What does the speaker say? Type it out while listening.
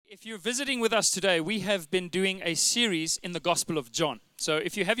If you're visiting with us today, we have been doing a series in the Gospel of John. So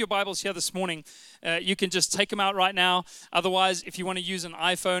if you have your Bibles here this morning, you can just take them out right now. Otherwise, if you want to use an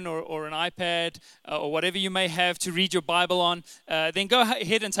iPhone or an iPad or whatever you may have to read your Bible on, then go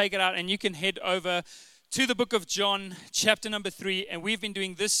ahead and take it out, and you can head over to the book of John, chapter number 3. And we've been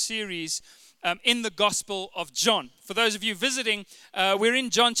doing this series in the Gospel of John. For those of you visiting, we're in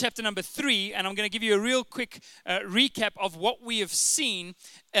John chapter number 3, and I'm going to give you a real quick recap of what we have seen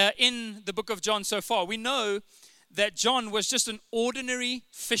in the book of John so far. We know that John was just an ordinary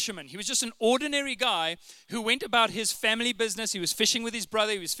fisherman. He was just an ordinary guy who went about his family business. He was fishing with his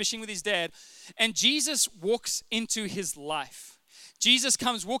brother, he was fishing with his dad, and Jesus walks into his life. Jesus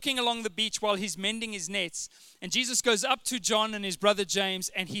comes walking along the beach while he's mending his nets. And Jesus goes up to John and his brother James,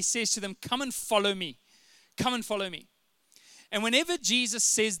 and he says to them, "Come and follow me. Come and follow me." And whenever Jesus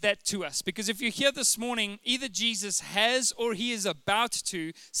says that to us, because if you're here this morning, either Jesus has or he is about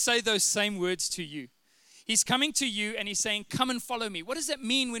to say those same words to you. He's coming to you and he's saying, "Come and follow me." What does that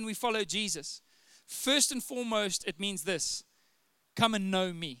mean when we follow Jesus? First and foremost, it means this: come and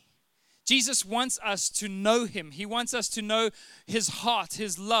know me. Jesus wants us to know him. He wants us to know his heart,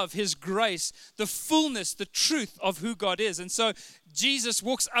 his love, his grace, the fullness, the truth of who God is. And so Jesus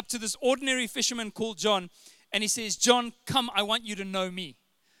walks up to this ordinary fisherman called John, and he says, "John, come, I want you to know me."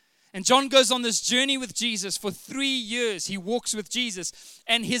 And John goes on this journey with Jesus for 3 years. He walks with Jesus,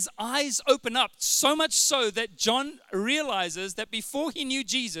 and his eyes open up, so much so that John realizes that before he knew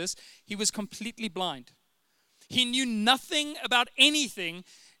Jesus, he was completely blind. He knew nothing about anything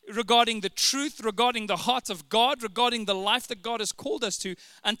regarding the truth, regarding the heart of God, regarding the life that God has called us to,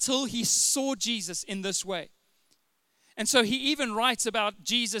 until he saw Jesus in this way. And so he even writes about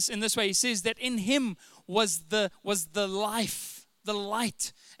Jesus in this way. He says that in him was the life, the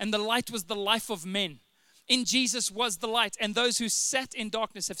light, and the light was the life of men. In Jesus was the light, and those who sat in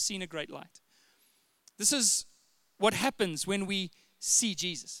darkness have seen a great light. This is what happens when we see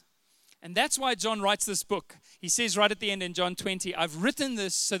Jesus. And that's why John writes this book. He says right at the end in John 20, "I've written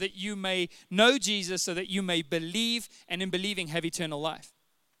this so that you may know Jesus, so that you may believe, and in believing have eternal life."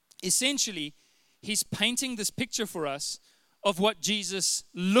 Essentially, he's painting this picture for us of what Jesus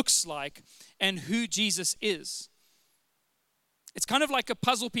looks like and who Jesus is. It's kind of like a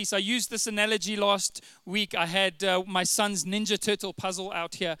puzzle piece. I used this analogy last week. I had my son's Ninja Turtle puzzle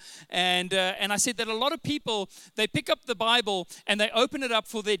out here. And I said that a lot of people, they pick up the Bible and they open it up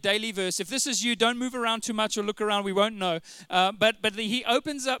for their daily verse. If this is you, don't move around too much or look around. We won't know. We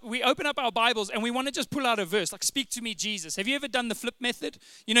open up our Bibles and we want to just pull out a verse, like, "Speak to me, Jesus." Have you ever done the flip method?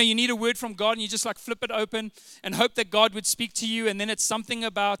 You know, you need a word from God and you just like flip it open and hope that God would speak to you. And then it's something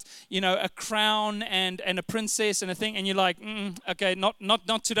about, you know, a crown and a princess and a thing. And you're like, okay,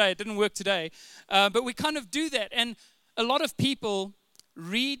 not today. It didn't work today. But we kind of do that. And a lot of people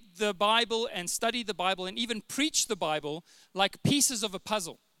read the Bible and study the Bible and even preach the Bible like pieces of a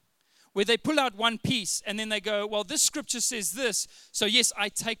puzzle, where they pull out one piece and then they go, "Well, this scripture says this, so yes, I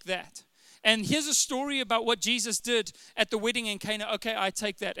take that. And here's a story about what Jesus did at the wedding in Cana. Okay, I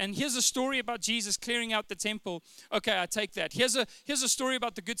take that. And here's a story about Jesus clearing out the temple. Okay, I take that. Here's a story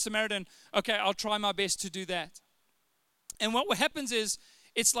about the Good Samaritan. Okay, I'll try my best to do that." And what happens is,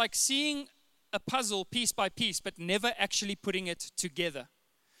 it's like seeing a puzzle piece by piece, but never actually putting it together.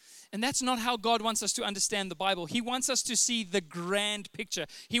 And that's not how God wants us to understand the Bible. He wants us to see the grand picture.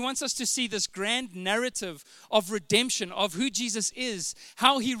 He wants us to see this grand narrative of redemption, of who Jesus is,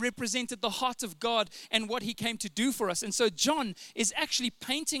 how he represented the heart of God, and what he came to do for us. And so John is actually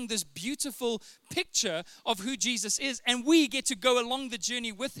painting this beautiful picture of who Jesus is, and we get to go along the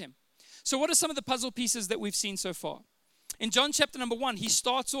journey with him. So what are some of the puzzle pieces that we've seen so far? In John chapter number 1, he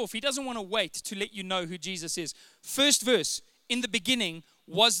starts off, he doesn't want to wait to let you know who Jesus is. First verse, "In the beginning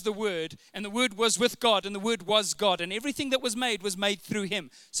was the Word, and the Word was with God, and the Word was God, and everything that was made through him."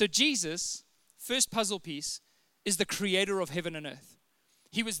 So Jesus, first puzzle piece, is the creator of heaven and earth.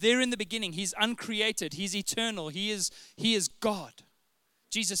 He was there in the beginning. He's uncreated. He's eternal. He is God.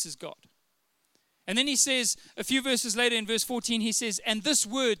 Jesus is God. And then he says, a few verses later in verse 14, he says, "And this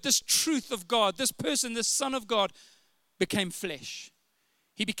Word, this truth of God, this person, this Son of God, became flesh."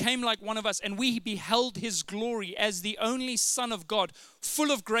 He became like one of us, and we beheld his glory as the only Son of God, full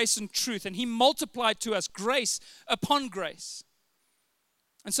of grace and truth. And he multiplied to us grace upon grace.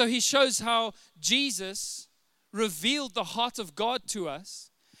 And so he shows how Jesus revealed the heart of God to us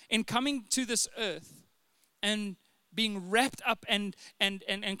in coming to this earth and being wrapped up and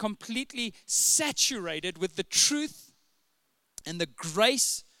completely saturated with the truth and the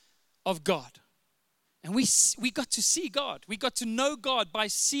grace of God. And we got to see God. We got to know God by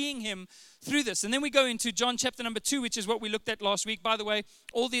seeing him through this. And then we go into John chapter number 2, which is what we looked at last week. By the way,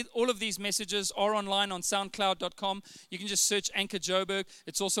 all of these messages are online on soundcloud.com. You can just search Anchor Joburg.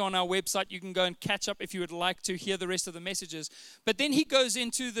 It's also on our website. You can go and catch up if you would like to hear the rest of the messages. But then he goes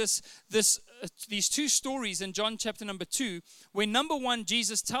into these two stories in John chapter number 2, where number one,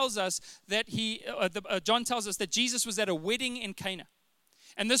 Jesus tells us that John tells us that Jesus was at a wedding in Cana.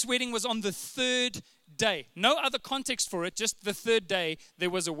 And this wedding was on the third day. No other context for it, just the third day there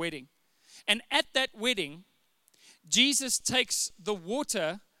was a wedding. And at that wedding, Jesus takes the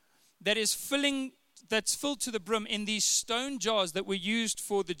water that's filled to the brim in these stone jars that were used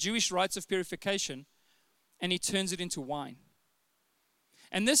for the Jewish rites of purification, and he turns it into wine.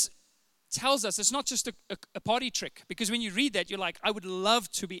 And this tells us it's not just a party trick, because when you read that, you're like, I would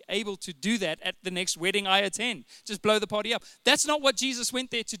love to be able to do that at the next wedding I attend. Just blow the party up. That's not what Jesus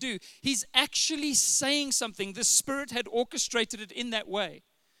went there to do. He's actually saying something. The Spirit had orchestrated it in that way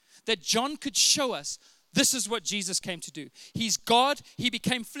that John could show us this is what Jesus came to do. He's God, he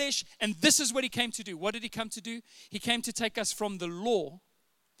became flesh, and this is what he came to do. What did he come to do? He came to take us from the law,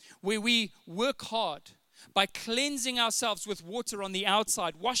 where we work hard, by cleansing ourselves with water on the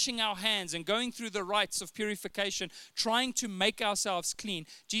outside, washing our hands and going through the rites of purification, trying to make ourselves clean.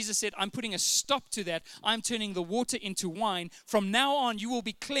 Jesus said, I'm putting a stop to that. I'm turning the water into wine. From now on, you will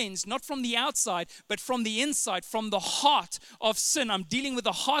be cleansed, not from the outside, but from the inside, from the heart of sin. I'm dealing with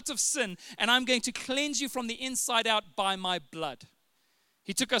the heart of sin, and I'm going to cleanse you from the inside out by my blood.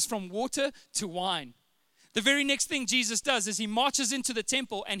 He took us from water to wine. The very next thing Jesus does is he marches into the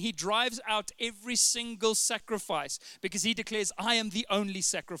temple and he drives out every single sacrifice, because he declares, I am the only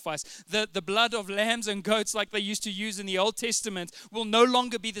sacrifice. The blood of lambs and goats, like they used to use in the Old Testament, will no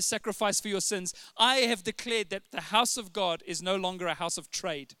longer be the sacrifice for your sins. I have declared that the house of God is no longer a house of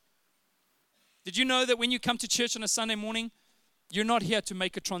trade. Did you know that when you come to church on a Sunday morning, you're not here to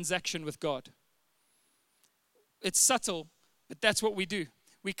make a transaction with God? It's subtle, but that's what we do.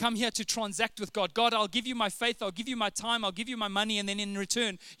 We come here to transact with God. God, I'll give you my faith, I'll give you my time, I'll give you my money, and then in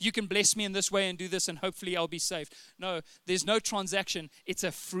return, you can bless me in this way and do this, and hopefully I'll be saved. No, there's no transaction. It's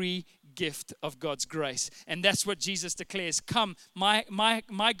a free gift of God's grace. And that's what Jesus declares. Come,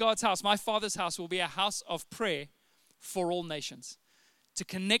 my God's house, my Father's house will be a house of prayer for all nations, to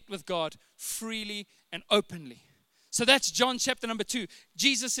connect with God freely and openly. So that's John chapter number 2.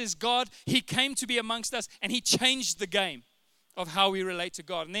 Jesus is God. He came to be amongst us, and he changed the game of how we relate to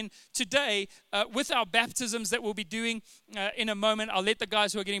God. And then today, with our baptisms that we'll be doing in a moment, I'll let the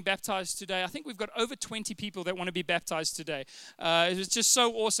guys who are getting baptized today, I think we've got over 20 people that want to be baptized today. It was just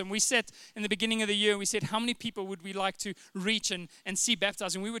so awesome. We sat in the beginning of the year and we said, how many people would we like to reach and see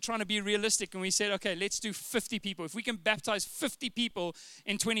baptized? And we were trying to be realistic, and we said, okay, let's do 50 people. If we can baptize 50 people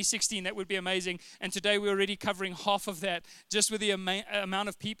in 2016, that would be amazing. And today we're already covering half of that, just with the amount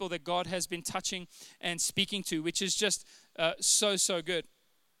of people that God has been touching and speaking to, which is just so good.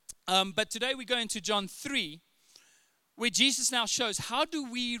 But today we go into John 3, where Jesus now shows, how do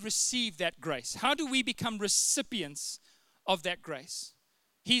we receive that grace? How do we become recipients of that grace?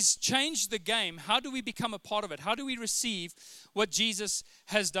 He's changed the game. How do we become a part of it? How do we receive what Jesus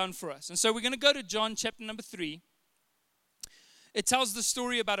has done for us? And so we're going to go to John chapter number 3. It tells the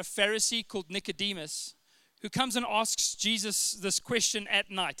story about a Pharisee called Nicodemus, who comes and asks Jesus this question at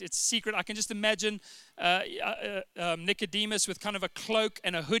night. It's secret. I can just imagine Nicodemus with kind of a cloak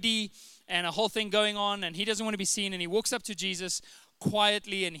and a hoodie and a whole thing going on, and he doesn't want to be seen, and he walks up to Jesus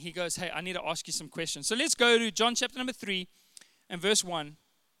quietly, and he goes, hey, I need to ask you some questions. So let's go to John chapter number 3 and verse 1.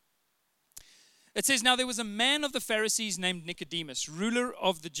 It says, now there was a man of the Pharisees named Nicodemus, ruler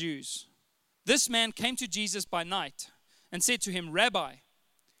of the Jews. This man came to Jesus by night and said to him, Rabbi,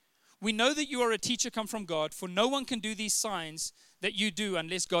 we know that you are a teacher come from God, for no one can do these signs that you do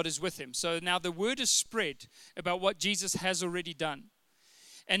unless God is with him. So now the word is spread about what Jesus has already done.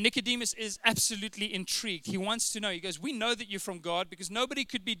 And Nicodemus is absolutely intrigued. He wants to know. He goes, we know that you're from God, because nobody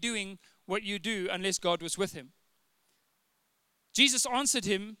could be doing what you do unless God was with him. Jesus answered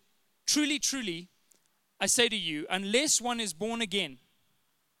him, truly, truly, I say to you, unless one is born again,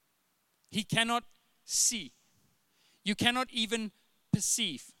 he cannot see. You cannot even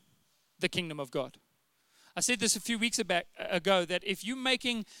perceive the kingdom of God. I said this a few weeks ago, that if you're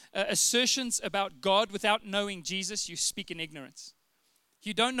making assertions about God without knowing Jesus, you speak in ignorance.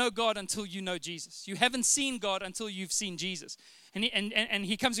 You don't know God until you know Jesus. You haven't seen God until you've seen Jesus. And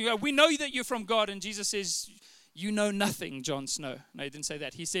he comes and goes, we know that you're from God. And Jesus says, you know nothing, Jon Snow. No, he didn't say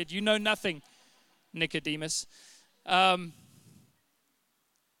that. He said, you know nothing, Nicodemus. Unless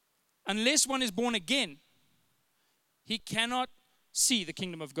one is born again, he cannot see the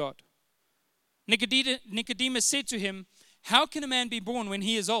kingdom of God. Nicodemus said to him, "How can a man be born when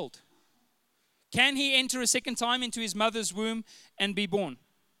he is old? Can he enter a second time into his mother's womb and be born?"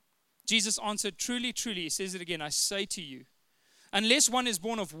 Jesus answered, "Truly, truly," he says it again, "I say to you, unless one is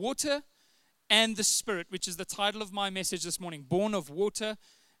born of water and the Spirit," which is the title of my message this morning, born of water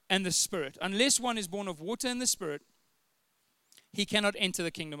and the Spirit. Unless one is born of water and the Spirit, he cannot enter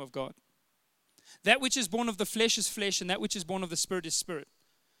the kingdom of God. That which is born of the flesh is flesh, and that which is born of the Spirit is spirit.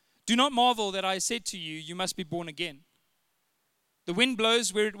 Do not marvel that I said to you, you must be born again. The wind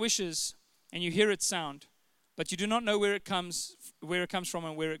blows where it wishes, and you hear its sound, but you do not know where it comes from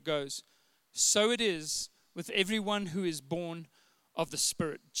and where it goes. So it is with everyone who is born of the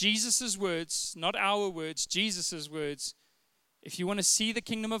Spirit. Jesus' words, not our words, Jesus' words. If you want to see the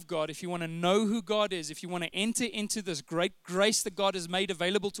kingdom of God, if you want to know who God is, if you want to enter into this great grace that God has made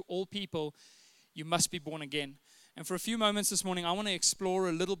available to all people, you must be born again. And for a few moments this morning, I want to explore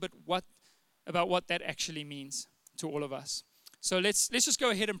a little bit about what that actually means to all of us. So let's just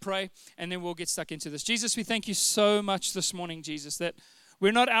go ahead and pray, and then we'll get stuck into this. Jesus, we thank you so much this morning, Jesus, that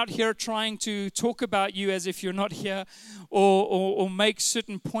we're not out here trying to talk about you as if you're not here, or make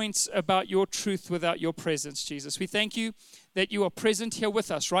certain points about your truth without your presence, Jesus. We thank you that you are present here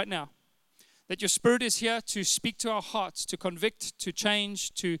with us right now, that your Spirit is here to speak to our hearts, to convict, to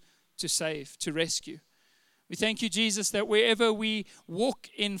change, to save, to rescue. We thank you, Jesus, that wherever we walk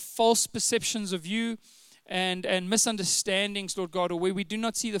in false perceptions of you and misunderstandings, Lord God, or where we do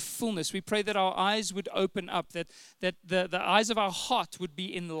not see the fullness, we pray that our eyes would open up, that the eyes of our heart would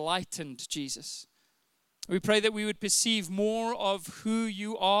be enlightened, Jesus. We pray that we would perceive more of who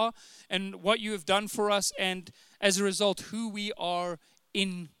you are and what you have done for us, and as a result, who we are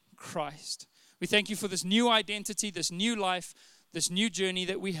in Christ. We thank you for this new identity, this new life, this new journey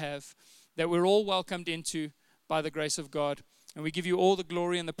that we have, that we're all welcomed into by the grace of God. And we give you all the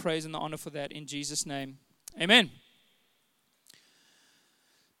glory and the praise and the honor for that in Jesus' name. Amen.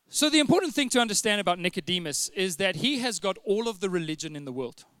 So the important thing to understand about Nicodemus is that he has got all of the religion in the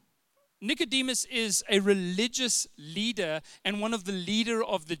world. Nicodemus is a religious leader and one of the leader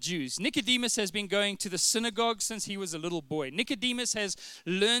of the Jews. Nicodemus has been going to the synagogue since he was a little boy. Nicodemus has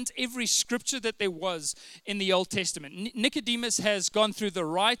learned every scripture that there was in the Old Testament. Nicodemus has gone through the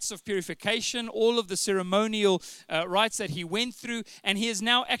rites of purification, all of the ceremonial rites that he went through, and he is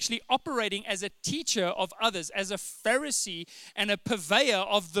now actually operating as a teacher of others, as a Pharisee and a purveyor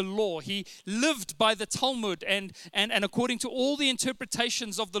of the law. He lived by the Talmud and according to all the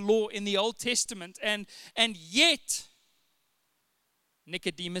interpretations of the law in the Old Testament, and yet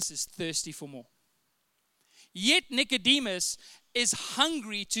Nicodemus is thirsty for more. Yet Nicodemus is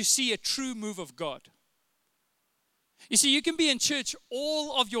hungry to see a true move of God. You see, you can be in church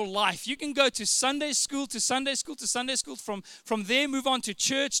all of your life. You can go to Sunday school, to Sunday school, to Sunday school. From there, move on to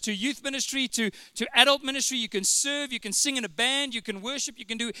church, to youth ministry, to adult ministry. You can serve, you can sing in a band, you can worship, you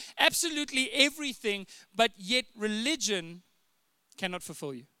can do absolutely everything, but yet religion cannot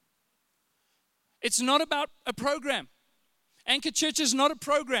fulfill you. It's not about a program. Anchor Church is not a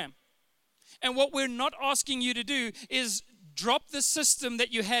program. And what we're not asking you to do is drop the system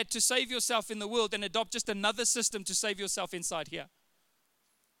that you had to save yourself in the world and adopt just another system to save yourself inside here.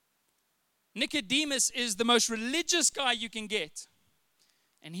 Nicodemus is the most religious guy you can get.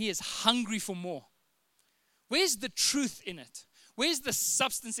 And he is hungry for more. Where's the truth in it? Where's the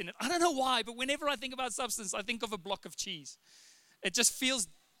substance in it? I don't know why, but whenever I think about substance, I think of a block of cheese. It just feels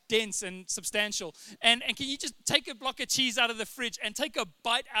dense and substantial. And can you just take a block of cheese out of the fridge and take a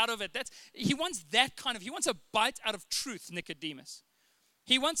bite out of it? He wants a bite out of truth, Nicodemus.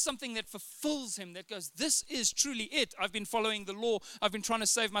 He wants something that fulfills him, that goes, this is truly it. I've been following the law. I've been trying to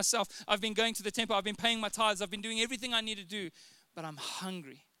save myself. I've been going to the temple. I've been paying my tithes. I've been doing everything I need to do. But I'm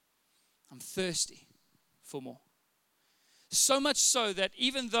hungry. I'm thirsty for more. So much so that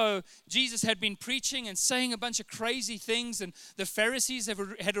even though Jesus had been preaching and saying a bunch of crazy things, and the Pharisees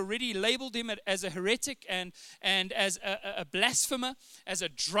had already labeled him as a heretic and as a blasphemer, as a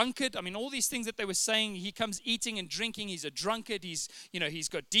drunkard. I mean, all these things that they were saying, he comes eating and drinking, he's a drunkard, he's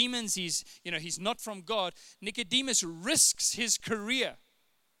got demons, he's not from God. Nicodemus risks his career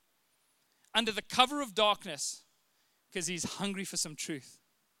under the cover of darkness because he's hungry for some truth.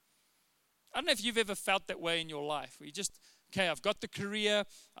 I don't know if you've ever felt that way in your life, where you just, okay, I've got the career,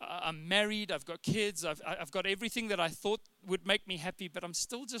 I'm married, I've got kids, I've got everything that I thought would make me happy, but I'm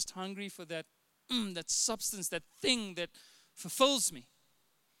still just hungry for that substance, that thing that fulfills me,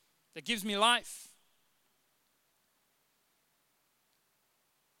 that gives me life.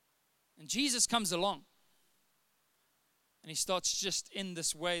 And Jesus comes along. And he starts just in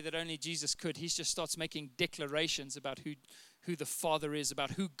this way that only Jesus could. He just starts making declarations about who the Father is,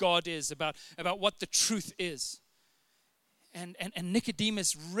 about who God is, about what the truth is. And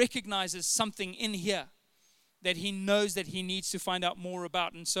Nicodemus recognizes something in here that he knows that he needs to find out more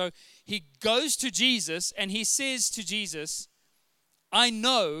about. And so he goes to Jesus and he says to Jesus, I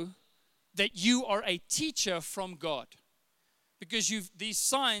know that you are a teacher from God. Because these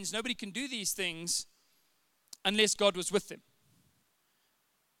signs, nobody can do these things unless God was with them.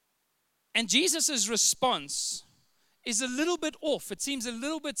 And Jesus' response is a little bit off. It seems a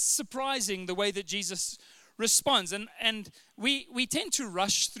little bit surprising the way that Jesus responds. And we tend to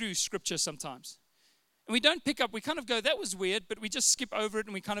rush through Scripture sometimes. And we don't pick up, we kind of go, that was weird, but we just skip over it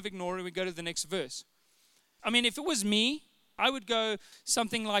and we kind of ignore it and we go to the next verse. I mean, if it was me, I would go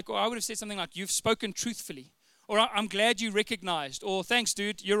something like, or I would have said something like, you've spoken truthfully. Or I'm glad you recognized. Or thanks,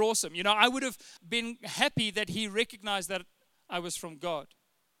 dude, you're awesome. You know, I would have been happy that he recognized that I was from God.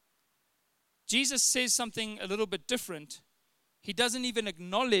 Jesus says something a little bit different. He doesn't even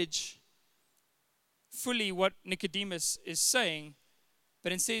acknowledge fully what Nicodemus is saying.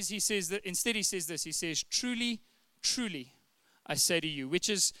 But instead he says this. He says, truly, truly, I say to you. Which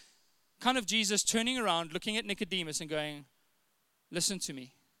is kind of Jesus turning around, looking at Nicodemus and going, listen to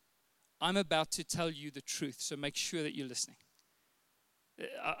me. I'm about to tell you the truth, so make sure that you're listening.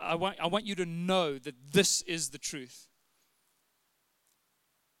 I want you to know that this is the truth.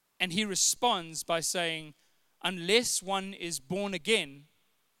 And he responds by saying, unless one is born again,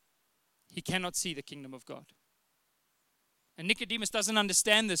 he cannot see the kingdom of God. And Nicodemus doesn't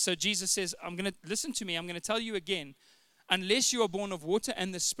understand this, so Jesus says, listen to me, I'm going to tell you again, unless you are born of water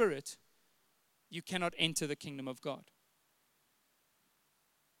and the Spirit, you cannot enter the kingdom of God.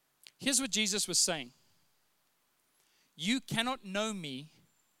 Here's what Jesus was saying. You cannot know me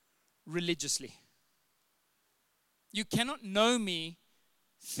religiously. You cannot know me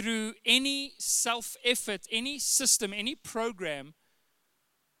through any self-effort, any system, any program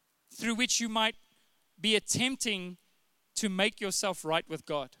through which you might be attempting to make yourself right with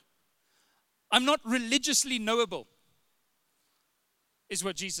God. I'm not religiously knowable, is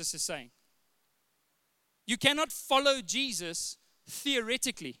what Jesus is saying. You cannot follow Jesus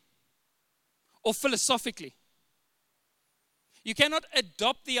theoretically or philosophically. You cannot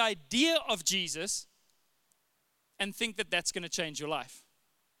adopt the idea of Jesus and think that that's going to change your life.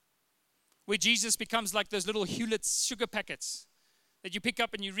 Where Jesus becomes like those little Hewlett's sugar packets that you pick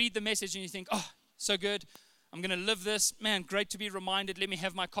up and you read the message and you think, oh, so good. I'm going to live this. Man, great to be reminded. Let me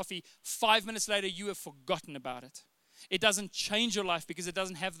have my coffee. 5 minutes later, you have forgotten about it. It doesn't change your life because it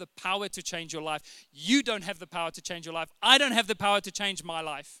doesn't have the power to change your life. You don't have the power to change your life. I don't have the power to change my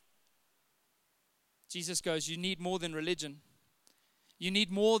life. Jesus goes, you need more than religion. You need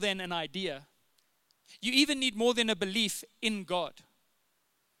more than an idea. You even need more than a belief in God.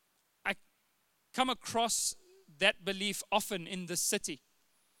 I come across that belief often in this city.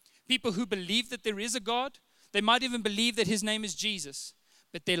 People who believe that there is a God, they might even believe that his name is Jesus,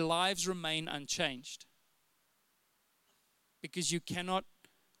 but their lives remain unchanged. Because you cannot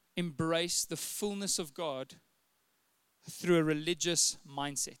embrace the fullness of God through a religious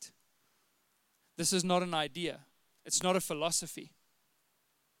mindset. This is not an idea. It's not a philosophy.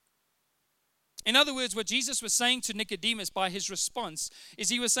 In other words, what Jesus was saying to Nicodemus by his response is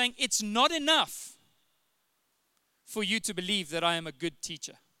he was saying, it's not enough for you to believe that I am a good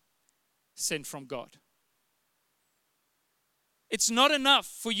teacher sent from God. It's not enough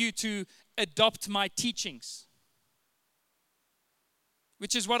for you to adopt my teachings,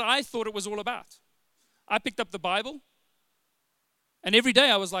 which is what I thought it was all about. I picked up the Bible, and every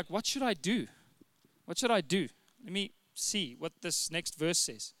day I was like, what should I do? What should I do? Let me see what this next verse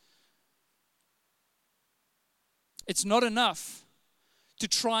says. It's not enough to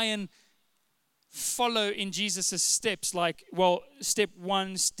try and follow in Jesus' steps, like, well, step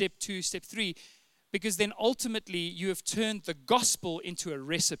 1, step 2, step 3, because then ultimately you have turned the gospel into a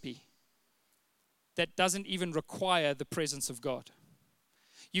recipe that doesn't even require the presence of God.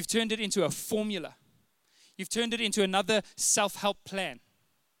 You've turned it into a formula. You've turned it into another self-help plan.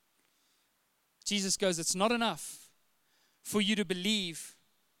 Jesus goes, it's not enough for you to believe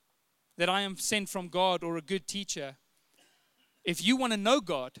that I am sent from God or a good teacher. If you want to know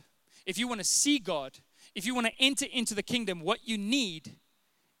God, if you want to see God, if you want to enter into the kingdom, what you need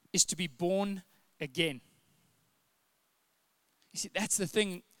is to be born again. You see, that's the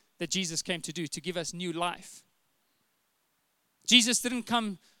thing that Jesus came to do, to give us new life. Jesus didn't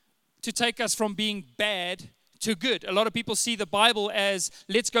come to take us from being bad to good. A lot of people see the Bible as,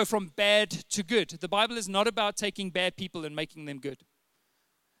 let's go from bad to good. The Bible is not about taking bad people and making them good.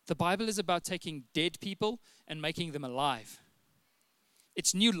 The Bible is about taking dead people and making them alive.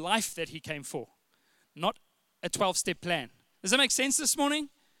 It's new life that he came for, not a 12-step plan. Does that make sense this morning?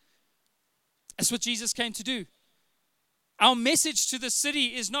 That's what Jesus came to do. Our message to the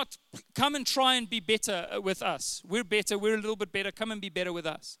city is not come and try and be better with us. We're better, we're a little bit better, come and be better with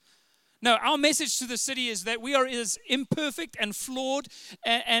us. No, our message to the city is that we are as imperfect and flawed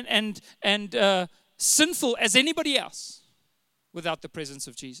and sinful as anybody else without the presence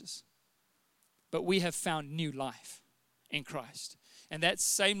of Jesus. But we have found new life in Christ. And that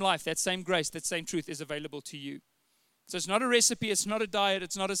same life, that same grace, that same truth is available to you. So it's not a recipe, it's not a diet,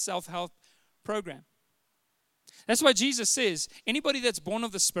 it's not a self-help program. That's why Jesus says, anybody that's born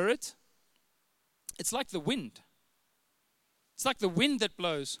of the Spirit, it's like the wind. It's like the wind that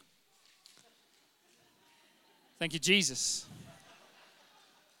blows. Thank you, Jesus.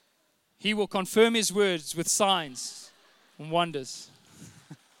 He will confirm his words with signs and wonders.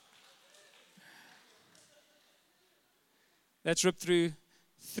 That's ripped through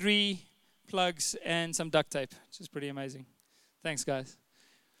 3 plugs and some duct tape, which is pretty amazing. Thanks, guys.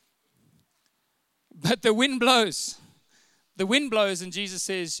 But the wind blows. The wind blows, and Jesus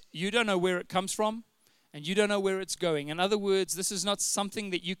says, you don't know where it comes from, and you don't know where it's going. In other words, this is not something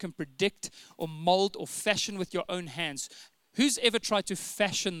that you can predict or mold or fashion with your own hands. Who's ever tried to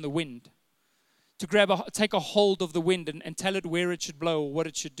fashion the wind? To take a hold of the wind and tell it where it should blow or what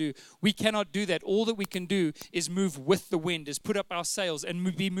it should do. We cannot do that. All that we can do is move with the wind, is put up our sails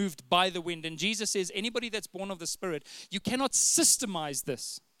and be moved by the wind. And Jesus says, anybody that's born of the Spirit, you cannot systemize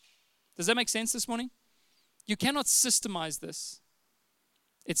this. Does that make sense this morning? You cannot systemize this.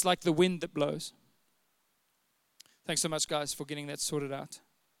 It's like the wind that blows. Thanks so much, guys, for getting that sorted out.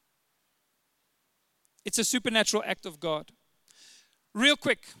 It's a supernatural act of God. Real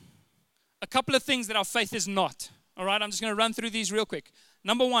quick, a couple of things that our faith is not. All right, I'm just going to run through these real quick.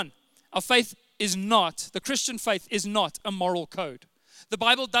 Number one, our faith is not, the Christian faith is not a moral code. The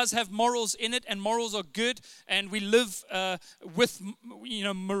Bible does have morals in it, and morals are good, and we live with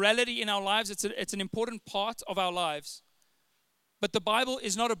morality in our lives. It's an important part of our lives. But the Bible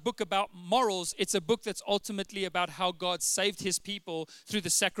is not a book about morals. It's a book that's ultimately about how God saved his people through the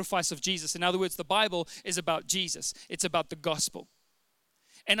sacrifice of Jesus. In other words, the Bible is about Jesus. It's about the gospel.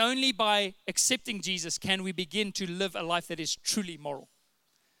 And only by accepting Jesus can we begin to live a life that is truly moral.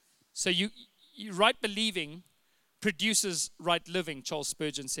 So you right believing produces right living, Charles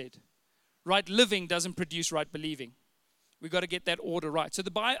Spurgeon said. Right living doesn't produce right believing. We've got to get that order right. So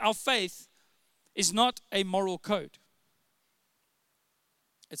our faith is not a moral code.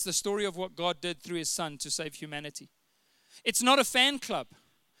 It's the story of what God did through his Son to save humanity. It's not a fan club.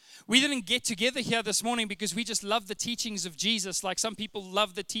 We didn't get together here this morning because we just love the teachings of Jesus, like some people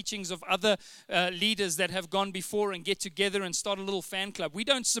love the teachings of other leaders that have gone before and get together and start a little fan club. We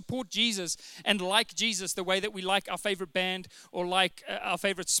don't support Jesus and like Jesus the way that we like our favorite band or like our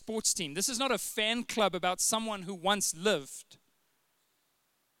favorite sports team. This is not a fan club about someone who once lived.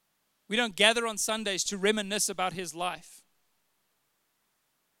 We don't gather on Sundays to reminisce about his life.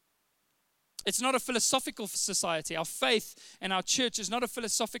 It's not a philosophical society. Our faith and our church is not a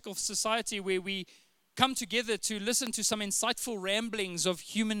philosophical society where we come together to listen to some insightful ramblings of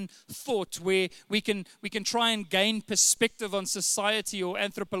human thought, where we can try and gain perspective on society or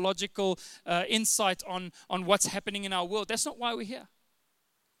anthropological insight on what's happening in our world. That's not why we're here.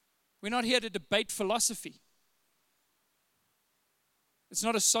 We're not here to debate philosophy. It's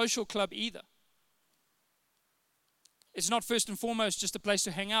not a social club either. It's not first and foremost just a place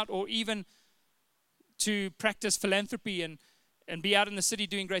to hang out or even to practice philanthropy and be out in the city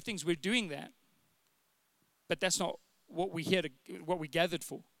doing great things. We're doing that. But that's not what we gathered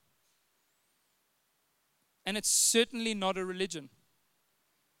for. And it's certainly not a religion.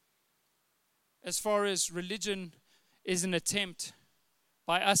 As far as religion is an attempt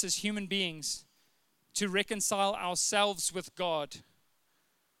by us as human beings to reconcile ourselves with God.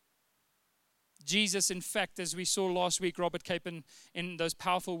 Jesus, in fact, as we saw last week, Robert Capon, in those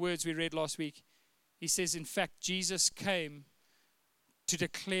powerful words we read last week, he says, in fact, Jesus came to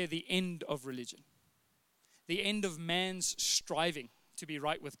declare the end of religion, the end of man's striving to be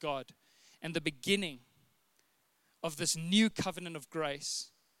right with God, and the beginning of this new covenant of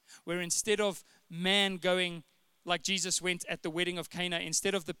grace, where instead of man going like Jesus went at the wedding of Cana,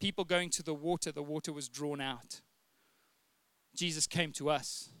 instead of the people going to the water was drawn out. Jesus came to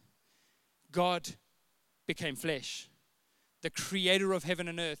us. God became flesh. The creator of heaven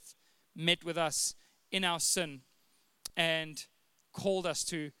and earth met with us in our sin and called us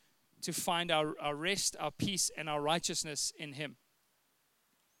to find our rest, our peace, and our righteousness in him.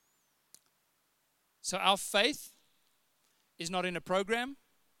 So our faith is not in a program.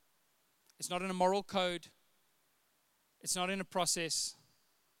 It's not in a moral code. It's not in a process.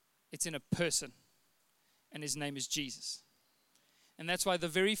 It's in a person. And his name is Jesus. And that's why the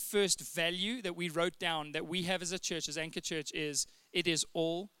very first value that we wrote down that we have as a church, as Anchor Church, is it is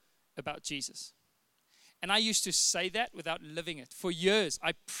all about Jesus. And I used to say that without living it. For years,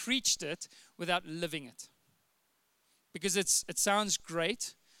 I preached it without living it. Because it sounds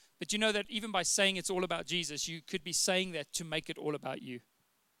great, but you know that even by saying it's all about Jesus, you could be saying that to make it all about you.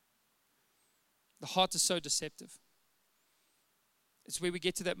 The heart is so deceptive. It's where we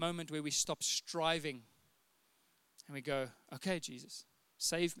get to that moment where we stop striving and we go, okay, Jesus,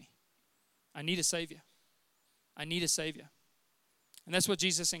 save me. I need a Savior. I need a Savior. And that's what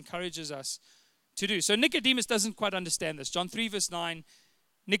Jesus encourages us to do. So Nicodemus doesn't quite understand this. John 3 verse 9,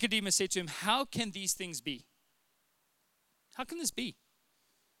 Nicodemus said to him, how can these things be? How can this be?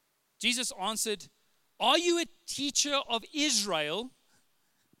 Jesus answered, are you a teacher of Israel,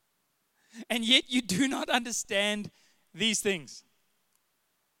 and yet you do not understand these things?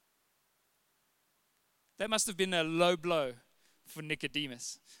 That must have been a low blow for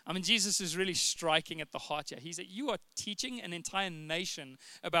Nicodemus. I mean, Jesus is really striking at the heart here. He said, you are teaching an entire nation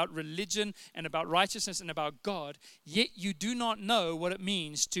about religion and about righteousness and about God, yet you do not know what it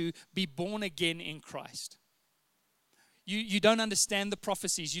means to be born again in Christ. You don't understand the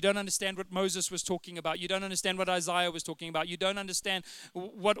prophecies. You don't understand what Moses was talking about. You don't understand what Isaiah was talking about. You don't understand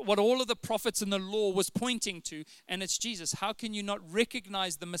what all of the prophets and the law was pointing to, and it's Jesus. How can you not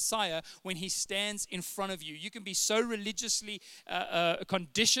recognize the Messiah when he stands in front of you? You can be so religiously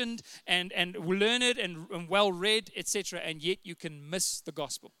conditioned and learned and well-read, etc., and yet you can miss the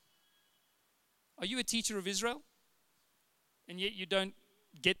gospel. Are you a teacher of Israel? And yet you don't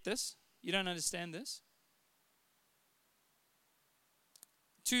get this? You don't understand this?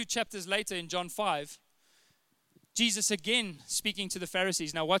 2 chapters later in John 5, Jesus again speaking to the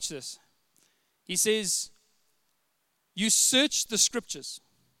Pharisees. Now watch this. He says, you search the scriptures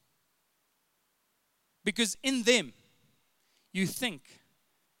because in them you think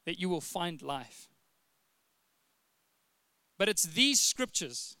that you will find life. But it's these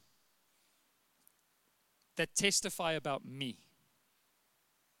scriptures that testify about me.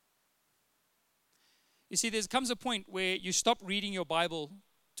 You see, there comes a point where you stop reading your Bible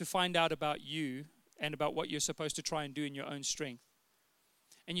to find out about you and about what you're supposed to try and do in your own strength.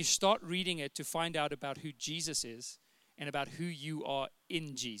 And you start reading it to find out about who Jesus is and about who you are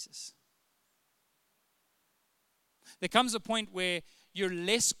in Jesus. There comes a point where you're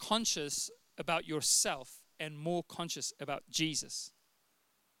less conscious about yourself and more conscious about Jesus.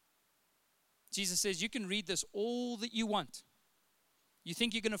 Jesus says, you can read this all that you want. You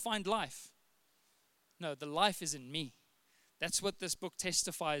think you're going to find life. No, the life is in me. That's what this book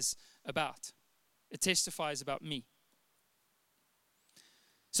testifies about. It testifies about me.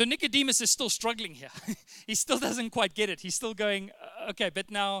 So Nicodemus is still struggling here. He still doesn't quite get it. He's still going, okay,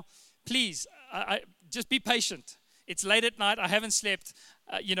 but now, please, I just be patient. It's late at night. I haven't slept.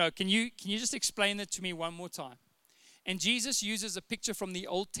 Can you just explain it to me one more time? And Jesus uses a picture from the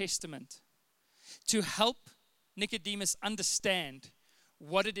Old Testament to help Nicodemus understand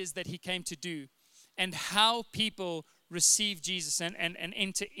what it is that he came to do and how people receive Jesus and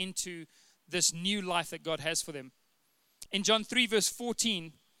enter into this new life that God has for them. In John 3 verse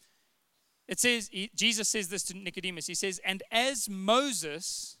 14, it says, Jesus says this to Nicodemus. He says, and as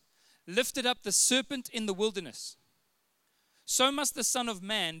Moses lifted up the serpent in the wilderness, so must the Son of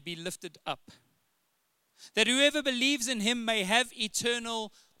Man be lifted up, that whoever believes in him may have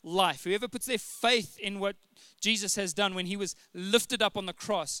eternal life. Whoever puts their faith in what Jesus has done when he was lifted up on the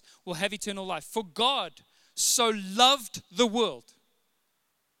cross will have eternal life. For God so loved the world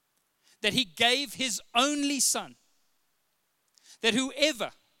that he gave his only Son, that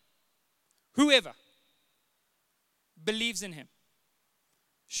whoever believes in him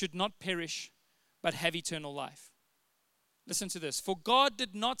should not perish but have eternal life. Listen to this. For God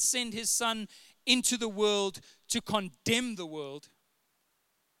did not send his Son into the world to condemn the world,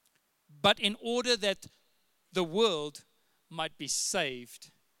 but in order that the world might be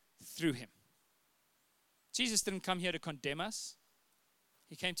saved through him. Jesus didn't come here to condemn us.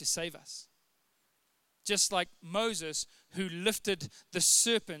 He came to save us. Just like Moses, who lifted the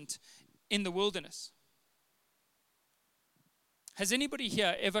serpent in the wilderness. Has anybody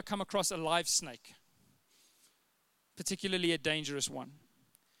here ever come across a live snake? Particularly a dangerous one.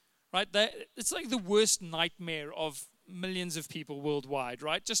 Right? It's like the worst nightmare of millions of people worldwide,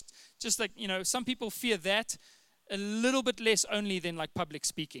 right? Just like, some people fear that a little bit less only than like public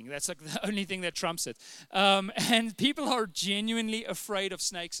speaking. That's like the only thing that trumps it. And people are genuinely afraid of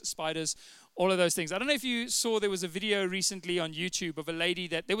snakes, spiders, all of those things. I don't know if you saw, there was a video recently on YouTube of a lady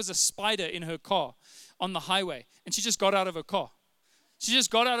that there was a spider in her car on the highway, and she just got out of her car. She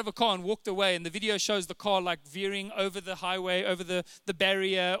just got out of a car and walked away, and the video shows the car like veering over the highway, over the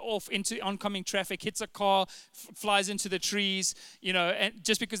barrier, off into oncoming traffic, hits a car, flies into the trees, you know, and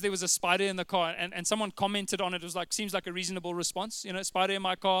just because there was a spider in the car. And someone commented on it, it was like, seems like a reasonable response, you know, spider in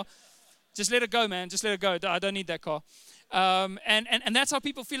my car. Just let it go, man. Just let it go. I don't need that car. And that's how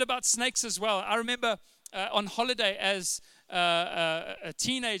people feel about snakes as well. I remember on holiday as a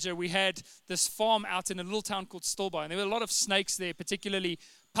teenager, we had this farm out in a little town called Stilbaai, and there were a lot of snakes there, particularly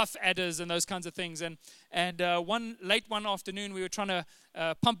puff adders and those kinds of things. And one afternoon, we were trying to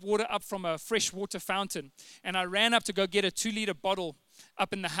pump water up from a fresh water fountain, and I ran up to go get a 2-liter bottle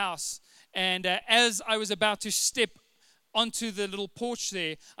up in the house. And as I was about to step onto the little porch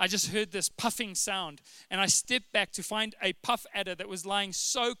there, I just heard this puffing sound, and I stepped back to find a puff adder that was lying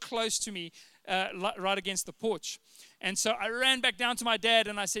so close to me, right against the porch. And so I ran back down to my dad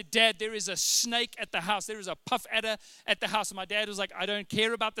and I said, Dad, there is a snake at the house. There is a puff adder at the house. And my dad was like, I don't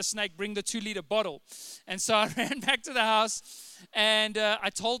care about the snake. Bring the 2-liter bottle. And so I ran back to the house, and I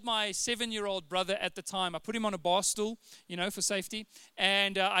told my 7-year-old brother at the time, I put him on a bar stool, you know, for safety.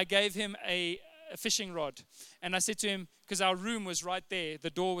 And I gave him a fishing rod. And I said to him, because our room was right there, the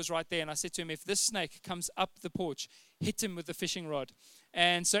door was right there. And I said to him, if this snake comes up the porch, hit him with the fishing rod.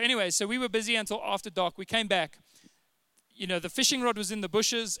 And so anyway, so we were busy until after dark. We came back. You know, the fishing rod was in the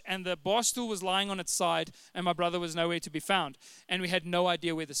bushes, and the bar stool was lying on its side, and my brother was nowhere to be found. And we had no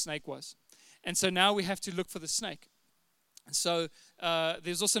idea where the snake was. And so now we have to look for the snake. And so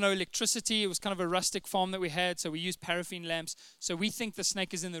there's also no electricity. It was kind of a rustic farm that we had, so we used paraffin lamps. So we think the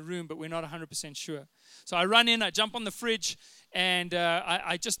snake is in the room, but we're not 100% sure. So I run in, I jump on the fridge, and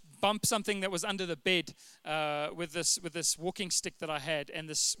I just bump something that was under the bed with this walking stick that I had,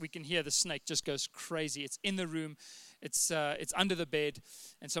 and we can hear the snake just goes crazy. It's in the room. It's under the bed.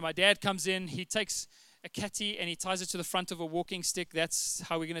 And so my dad comes in. He takes a catty and he ties it to the front of a walking stick. That's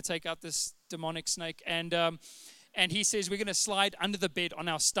how we're going to take out this demonic snake. And he says, we're going to slide under the bed on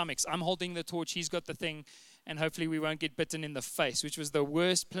our stomachs. I'm holding the torch. He's got the thing. And hopefully we won't get bitten in the face, which was the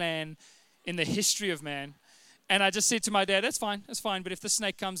worst plan in the history of man. And I just said to my dad, that's fine. But if the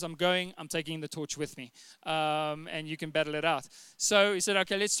snake comes, I'm taking the torch with me. And you can battle it out. So he said,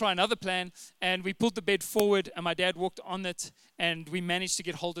 okay, let's try another plan. And we pulled the bed forward, and my dad walked on it. And we managed to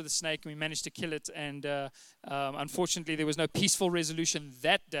get hold of the snake, and we managed to kill it. And unfortunately, there was no peaceful resolution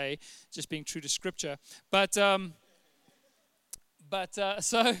that day, just being true to Scripture. But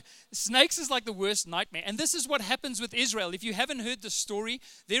so snakes is like the worst nightmare. And this is what happens with Israel. If you haven't heard the story,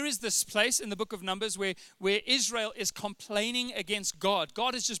 there is this place in the book of Numbers where Israel is complaining against God.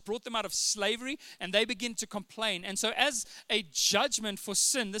 God has just brought them out of slavery, and they begin to complain. And so as a judgment for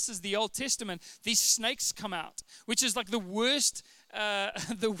sin, this is the Old Testament, these snakes come out, which is like the worst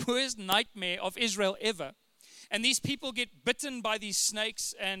nightmare of Israel ever. And these people get bitten by these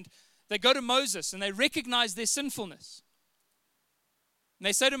snakes, and they go to Moses, and they recognize their sinfulness. And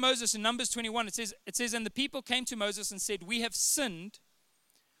they say to Moses in Numbers 21, it says, and the people came to Moses and said, we have sinned,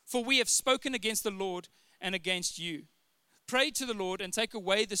 for we have spoken against the Lord and against you. Pray to the Lord and take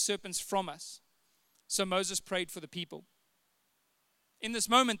away the serpents from us. So Moses prayed for the people. In this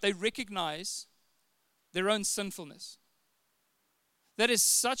moment, they recognize their own sinfulness. That is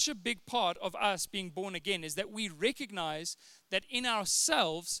such a big part of us being born again, is that we recognize that in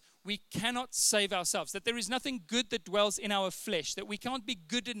ourselves, we cannot save ourselves, that there is nothing good that dwells in our flesh, that we can't be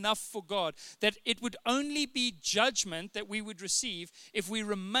good enough for God, that it would only be judgment that we would receive if we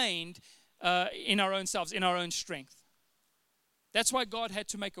remained in our own selves, in our own strength. That's why God had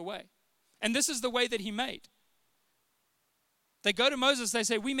to make a way. And this is the way that he made. They go to Moses, they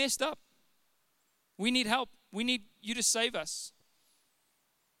say, we messed up. We need help. We need you to save us.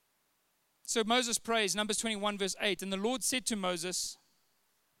 So Moses prays, Numbers 21 verse 8, and the Lord said to Moses,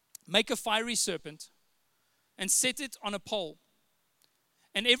 make a fiery serpent and set it on a pole.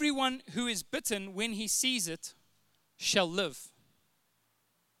 And everyone who is bitten when he sees it shall live.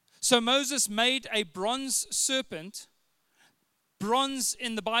 So Moses made a bronze serpent. Bronze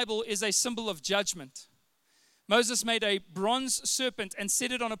in the Bible is a symbol of judgment. Moses made a bronze serpent and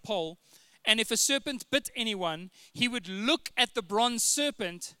set it on a pole. And if a serpent bit anyone, he would look at the bronze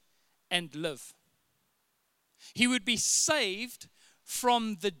serpent and live. He would be saved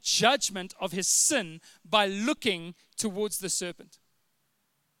from the judgment of his sin by looking towards the serpent.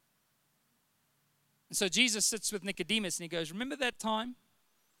 And so Jesus sits with Nicodemus and he goes, remember that time?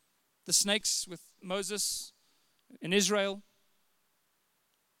 The snakes with Moses in Israel?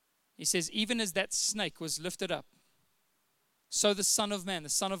 He says, even as that snake was lifted up, so the Son of Man, the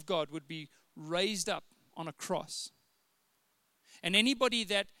Son of God, would be raised up on a cross. And anybody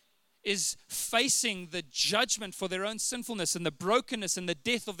that is facing the judgment for their own sinfulness and the brokenness and the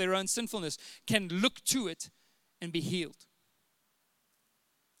death of their own sinfulness can look to it and be healed.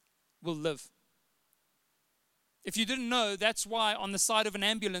 Will live. If you didn't know, that's why on the side of an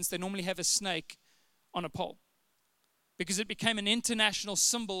ambulance they normally have a snake on a pole. Because it became an international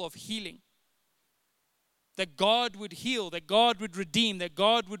symbol of healing. That God would heal, that God would redeem, that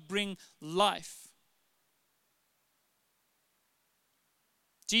God would bring life.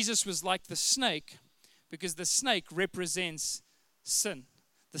 Jesus was like the snake because the snake represents sin.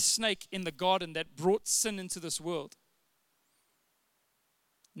 The snake in the garden that brought sin into this world.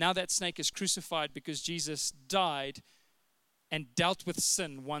 Now that snake is crucified because Jesus died and dealt with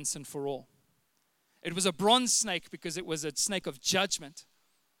sin once and for all. It was a bronze snake because it was a snake of judgment.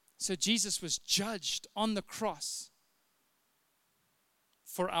 So Jesus was judged on the cross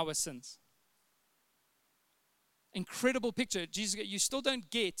for our sins. Incredible picture. Jesus, you still don't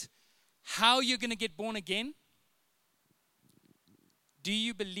get how you're going to get born again. Do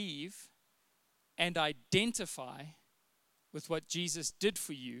you believe and identify with what Jesus did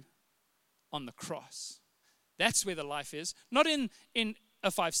for you on the cross? That's where the life is. Not in a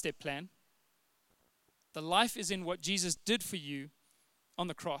 5-step plan. The life is in what Jesus did for you on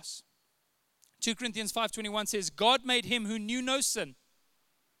the cross. 2 Corinthians 5:21 says, God made him who knew no sin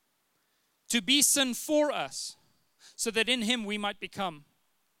to be sin for us, so that in him we might become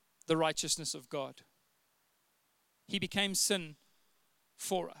the righteousness of God. He became sin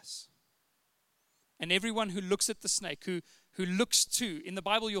for us. And everyone who looks at the snake, who looks to, in the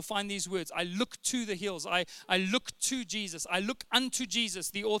Bible you'll find these words, I look to the hills, I look to Jesus, I look unto Jesus,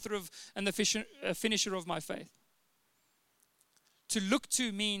 the author of and the finisher of my faith. To look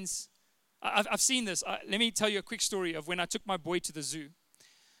to means, I've seen this. Let me tell you a quick story of when I took my boy to the zoo.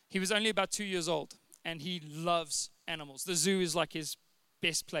 He was only about 2 years old, and he loves animals. The zoo is like his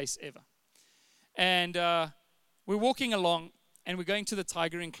best place ever. And we're walking along, and we're going to the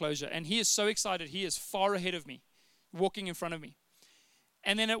tiger enclosure, and he is so excited. He is far ahead of me, walking in front of me.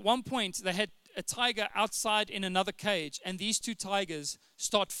 And then at one point, they had a tiger outside in another cage, and these two tigers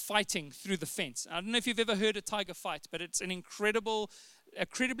start fighting through the fence. I don't know if you've ever heard a tiger fight, but it's an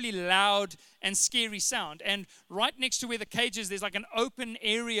incredibly loud and scary sound. And right next to where the cage is, there's like an open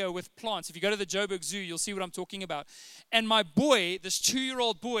area with plants. If you go to the Joburg Zoo, you'll see what I'm talking about. And my boy, this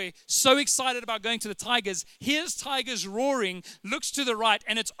 2-year-old boy, so excited about going to the tigers, hears tigers roaring, looks to the right,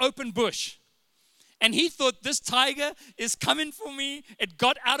 and it's open bush. And he thought, this tiger is coming for me. It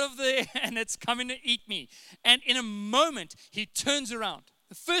got out of there and it's coming to eat me. And in a moment, he turns around.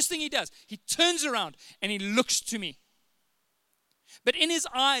 The first thing he does, he turns around and he looks to me. But in his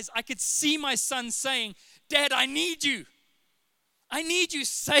eyes, I could see my son saying, Dad, I need you. I need you.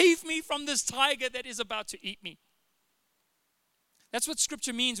 Save me from this tiger that is about to eat me. That's what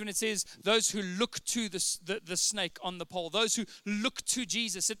Scripture means when it says those who look to the snake on the pole, those who look to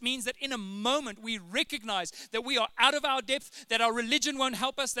Jesus. It means that in a moment we recognize that we are out of our depth, that our religion won't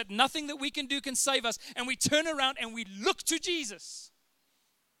help us, that nothing that we can do can save us, and we turn around and we look to Jesus.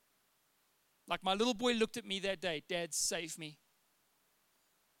 Like my little boy looked at me that day, Dad, save me.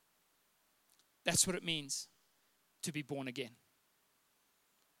 That's what it means to be born again.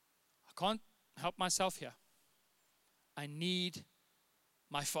 I can't help myself here. I need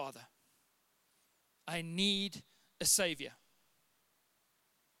my Father. I need a Savior.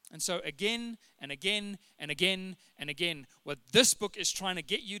 And so again and again and again and again, what this book is trying to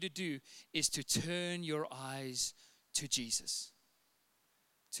get you to do is to turn your eyes to Jesus.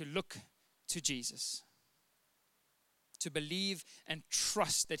 To look to Jesus. To believe and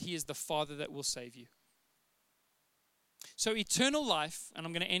trust that He is the Father that will save you. So eternal life, and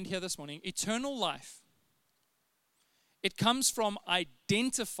I'm going to end here this morning, eternal life, it comes from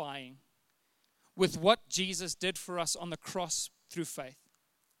identifying with what Jesus did for us on the cross through faith.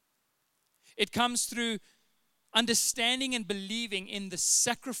 It comes through understanding and believing in the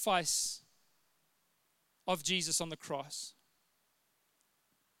sacrifice of Jesus on the cross.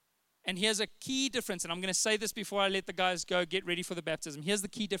 And here's a key difference, and I'm going to say this before I let the guys go get ready for the baptism. Here's the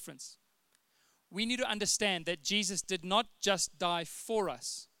key difference. We need to understand that Jesus did not just die for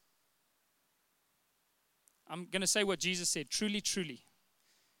us. I'm going to say what Jesus said, truly, truly.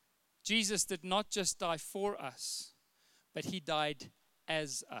 Jesus did not just die for us, but He died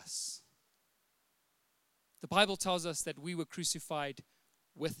as us. The Bible tells us that we were crucified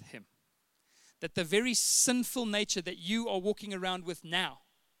with Him. That the very sinful nature that you are walking around with now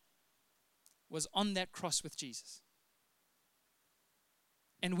was on that cross with Jesus.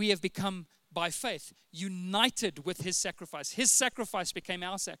 And we have become, by faith, united with His sacrifice. His sacrifice became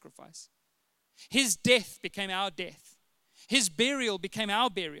our sacrifice. His death became our death. His burial became our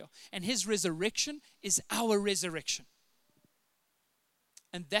burial. And his resurrection is our resurrection.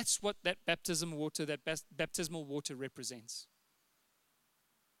 And that's what that baptismal water represents.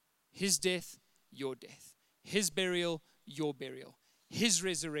 His death, your death. His burial, your burial. His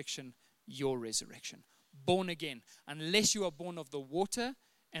resurrection, your resurrection. Born again, unless you are born of the water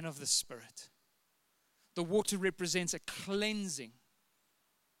and of the Spirit. The water represents a cleansing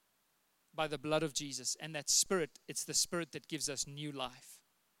by the blood of Jesus. And that Spirit, it's the Spirit that gives us new life.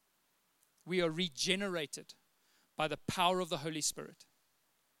 We are regenerated by the power of the Holy Spirit.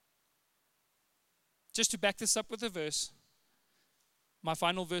 Just to back this up with a verse, my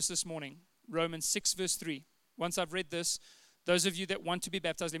final verse this morning, Romans 6 verse 3. Once I've read this, those of you that want to be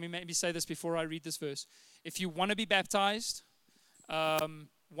baptized, let me maybe say this before I read this verse. If you want to be baptized,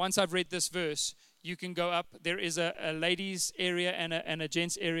 once I've read this verse, you can go up. There is a ladies area and a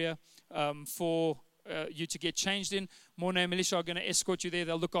gents area for you to get changed in. Morna and Melissa are going to escort you there.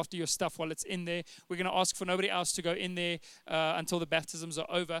 They'll look after your stuff while it's in there. We're going to ask for nobody else to go in there until the baptisms are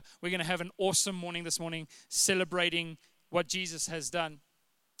over. We're going to have an awesome morning this morning celebrating what Jesus has done.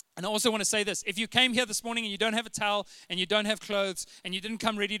 And I also want to say this. If you came here this morning and you don't have a towel and you don't have clothes and you didn't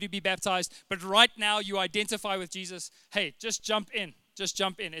come ready to be baptized, but right now you identify with Jesus, hey, just jump in. Just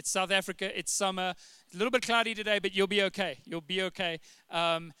jump in. It's South Africa. It's summer. It's a little bit cloudy today, but you'll be okay. You'll be okay.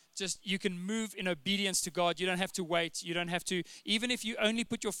 You can move in obedience to God. You don't have to wait. You don't have to. Even if you only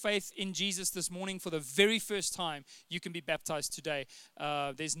put your faith in Jesus this morning for the very first time, you can be baptized today.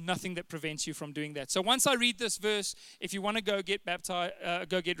 There's nothing that prevents you from doing that. So once I read this verse, if you want to go get baptized,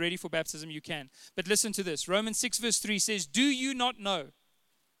 go get ready for baptism, you can. But listen to this. Romans 6 verse 3 says, "Do you not know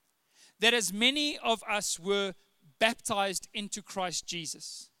that as many of us were baptized into Christ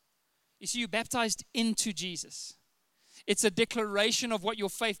Jesus?" You see, you're baptized into Jesus. It's a declaration of what your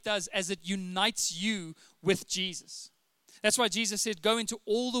faith does as it unites you with Jesus. That's why Jesus said, go into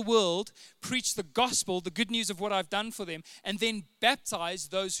all the world, preach the gospel, the good news of what I've done for them, and then baptize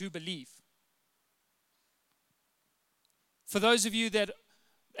those who believe. For those of you that,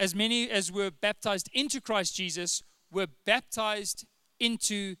 as many as were baptized into Christ Jesus, were baptized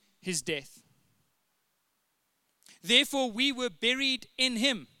into his death. Therefore, we were buried in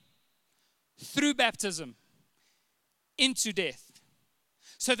him through baptism into death,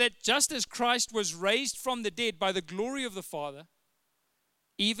 so that just as Christ was raised from the dead by the glory of the Father,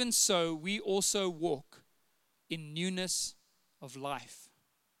 even so we also walk in newness of life.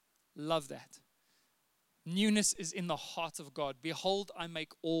 Love that. Newness is in the heart of God. Behold, I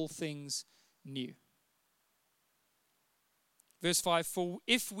make all things new. Verse 5, for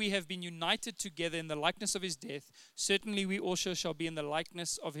if we have been united together in the likeness of his death, certainly we also shall be in the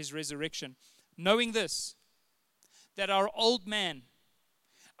likeness of his resurrection. Knowing this, that our old man,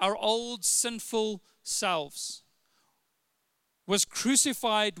 our old sinful selves, was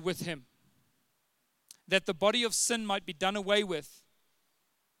crucified with him, that the body of sin might be done away with,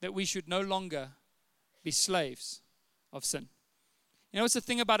 that we should no longer be slaves of sin. You know what's the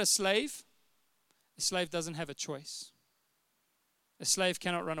thing about a slave? A slave doesn't have a choice. A slave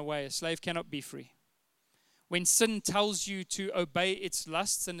cannot run away. A slave cannot be free. When sin tells you to obey its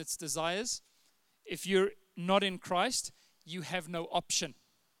lusts and its desires, if you're not in Christ, you have no option.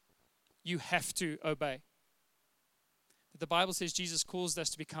 You have to obey. But the Bible says Jesus calls us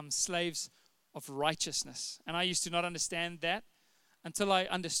to become slaves of righteousness. And I used to not understand that until I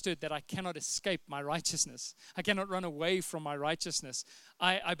understood that I cannot escape my righteousness. I cannot run away from my righteousness.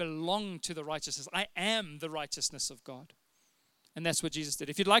 I belong to the righteousness. I am the righteousness of God. And that's what Jesus did.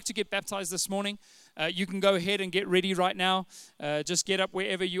 If you'd like to get baptized this morning, you can go ahead and get ready right now. Just get up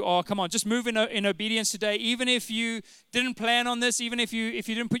wherever you are. Come on, just move in obedience today. Even if you didn't plan on this, even if you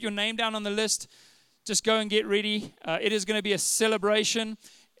didn't put your name down on the list, just go and get ready. It is going to be a celebration.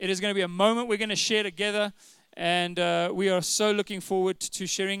 It is going to be a moment we're going to share together. And we are so looking forward to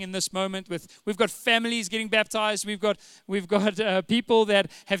sharing in this moment. We've got families getting baptized. We've got people that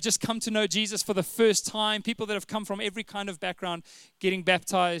have just come to know Jesus for the first time. People that have come from every kind of background getting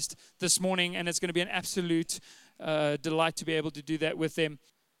baptized this morning. And it's going to be an absolute delight to be able to do that with them.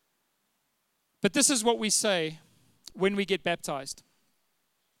 But this is what we say when we get baptized.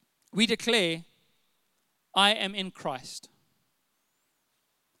 We declare, I am in Christ.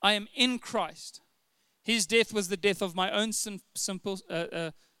 I am in Christ. His death was the death of my own sinful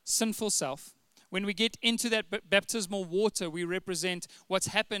self. When we get into that baptismal water, we represent what's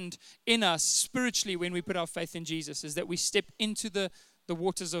happened in us spiritually when we put our faith in Jesus, is that we step into the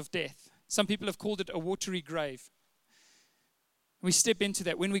waters of death. Some people have called it a watery grave. We step into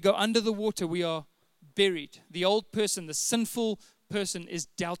that. When we go under the water, we are buried. The old person, the sinful person is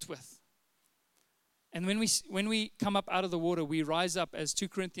dealt with. And when we come up out of the water, we rise up, as 2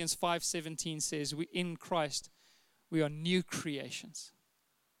 Corinthians 5:17 says, in Christ, we are new creations.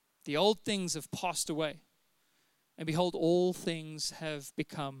 The old things have passed away, and behold, all things have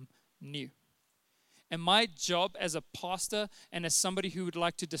become new. And my job as a pastor and as somebody who would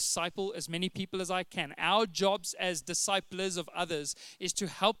like to disciple as many people as I can, our jobs as disciplers of others is to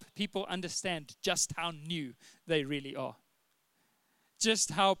help people understand just how new they really are.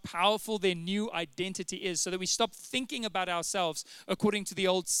 Just how powerful their new identity is, so that we stop thinking about ourselves according to the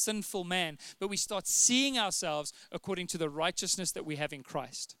old sinful man, but we start seeing ourselves according to the righteousness that we have in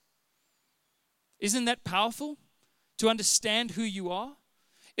Christ. Isn't that powerful? To understand who you are?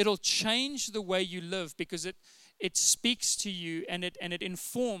 It'll change the way you live, because it speaks to you and it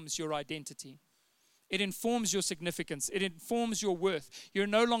informs your identity. It informs your significance. It informs your worth. You're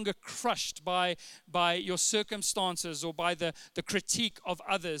no longer crushed by your circumstances or by the critique of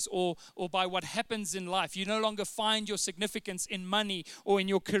others or by what happens in life. You no longer find your significance in money or in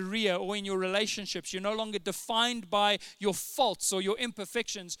your career or in your relationships. You're no longer defined by your faults or your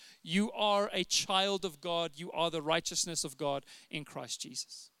imperfections. You are a child of God. You are the righteousness of God in Christ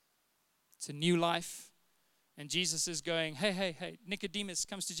Jesus. It's a new life. And Jesus is going, hey, Nicodemus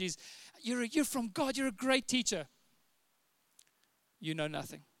comes to Jesus. You're from God. You're a great teacher. You know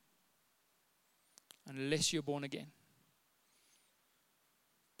nothing unless you're born again.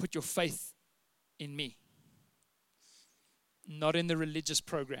 Put your faith in me, not in the religious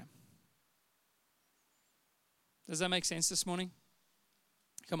program. Does that make sense this morning?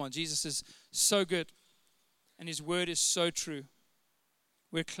 Come on, Jesus is so good, and his word is so true.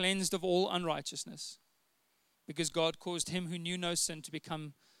 We're cleansed of all unrighteousness, because God caused him who knew no sin to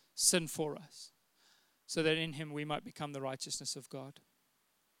become sin for us, so that in him we might become the righteousness of God.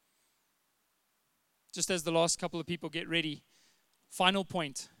 Just as the last couple of people get ready, final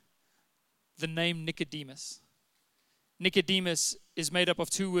point, the name Nicodemus. Nicodemus is made up of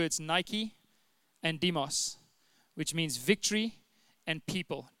two words, Nike and Demos, which means victory and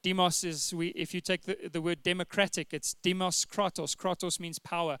people. Demos is, if you take the word democratic, it's Demos Kratos. Kratos means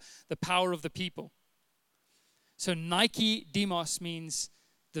power, the power of the people. So Nike Demos means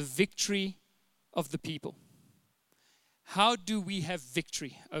the victory of the people. How do we have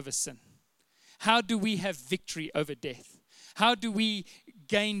victory over sin? How do we have victory over death? How do we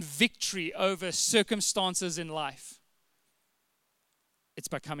gain victory over circumstances in life? It's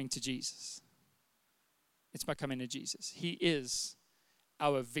by coming to Jesus. It's by coming to Jesus. He is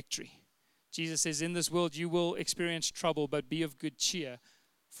our victory. Jesus says, in this world you will experience trouble, but be of good cheer,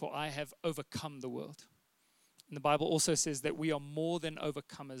 for I have overcome the world. And the Bible also says that we are more than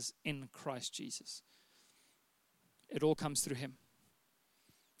overcomers in Christ Jesus. It all comes through him.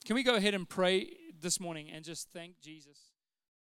 Can we go ahead and pray this morning and just thank Jesus?